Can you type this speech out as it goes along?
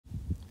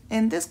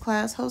In this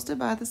class, hosted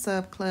by the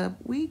Sub Club,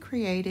 we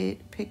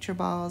created picture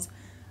balls.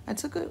 I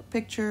took a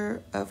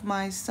picture of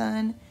my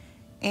son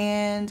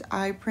and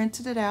I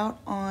printed it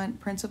out on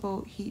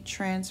printable heat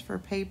transfer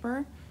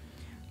paper.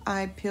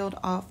 I peeled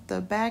off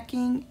the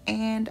backing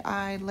and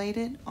I laid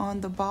it on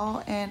the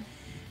ball, and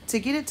to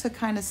get it to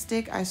kind of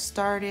stick, I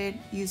started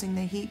using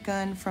the heat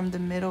gun from the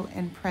middle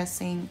and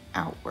pressing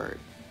outward.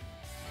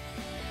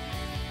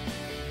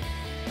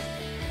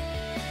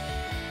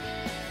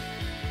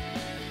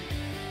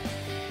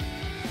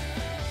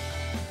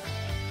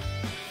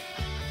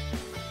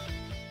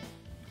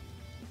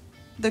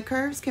 The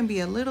curves can be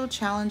a little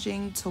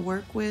challenging to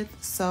work with,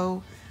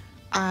 so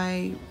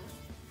I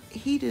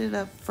heated it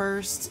up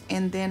first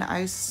and then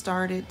I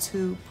started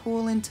to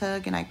pull and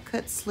tug, and I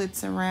cut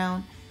slits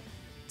around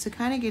to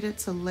kind of get it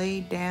to lay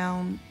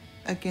down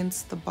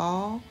against the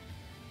ball,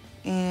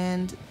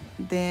 and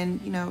then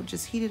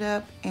just heat it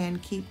up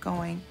and keep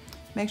going.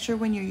 Make sure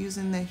when you're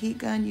using the heat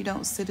gun you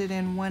don't sit it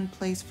in one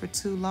place for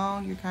too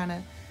long. You're kind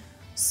of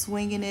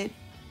swinging it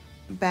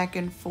back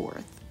and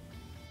forth.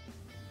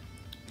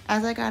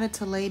 As I got it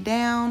to lay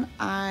down,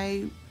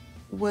 I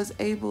was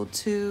able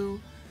to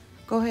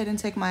go ahead and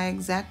take my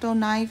Exacto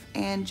knife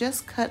and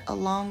just cut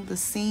along the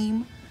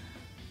seam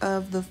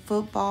of the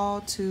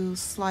football to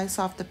slice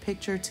off the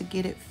picture to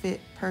get it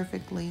fit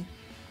perfectly.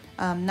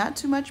 Not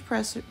too much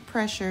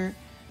pressure,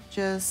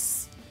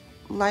 just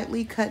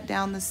lightly cut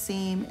down the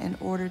seam in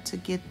order to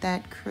get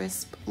that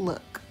crisp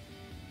look.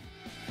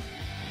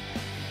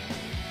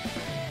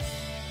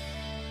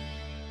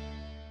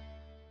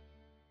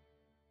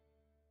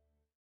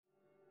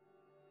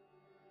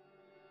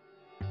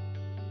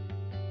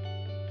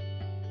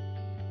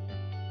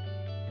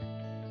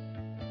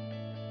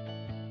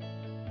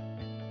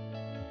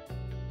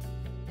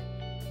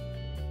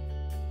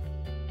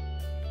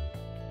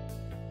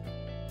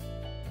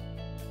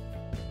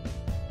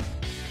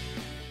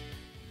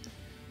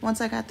 Once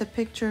I got the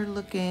picture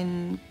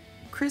looking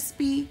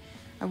crispy,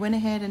 I went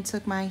ahead and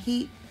took my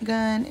heat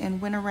gun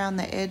and went around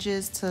the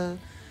edges to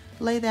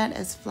lay that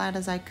as flat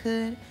as I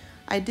could.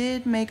 I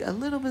did make a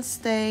little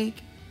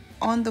mistake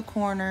on the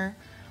corner,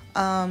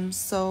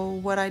 so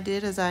what I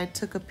did is I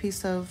took a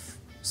piece of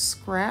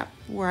scrap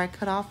where I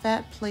cut off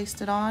at,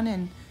 placed it on,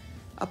 and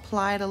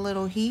applied a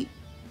little heat,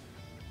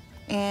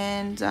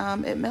 and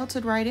it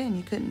melted right in.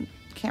 You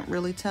can't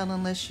really tell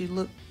unless you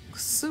look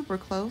super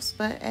close,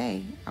 but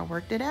hey, I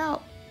worked it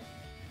out.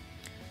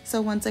 So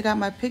once I got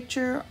my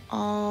picture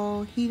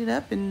all heated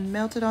up and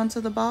melted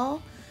onto the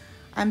ball,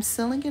 I'm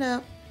sealing it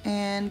up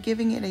and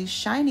giving it a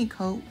shiny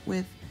coat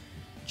with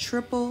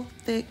triple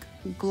thick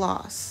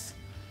gloss.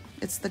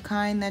 It's the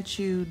kind that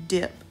you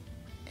dip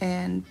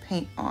and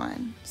paint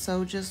on.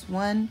 So just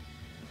one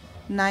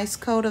nice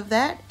coat of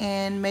that,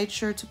 and made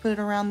sure to put it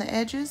around the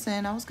edges,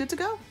 and I was good to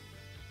go.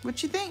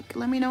 What you think?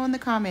 Let me know in the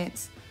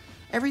comments.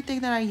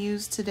 Everything that I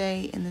used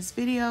today in this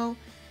video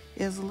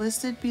is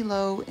listed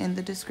below in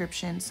the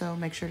description, so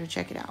make sure to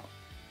check it out.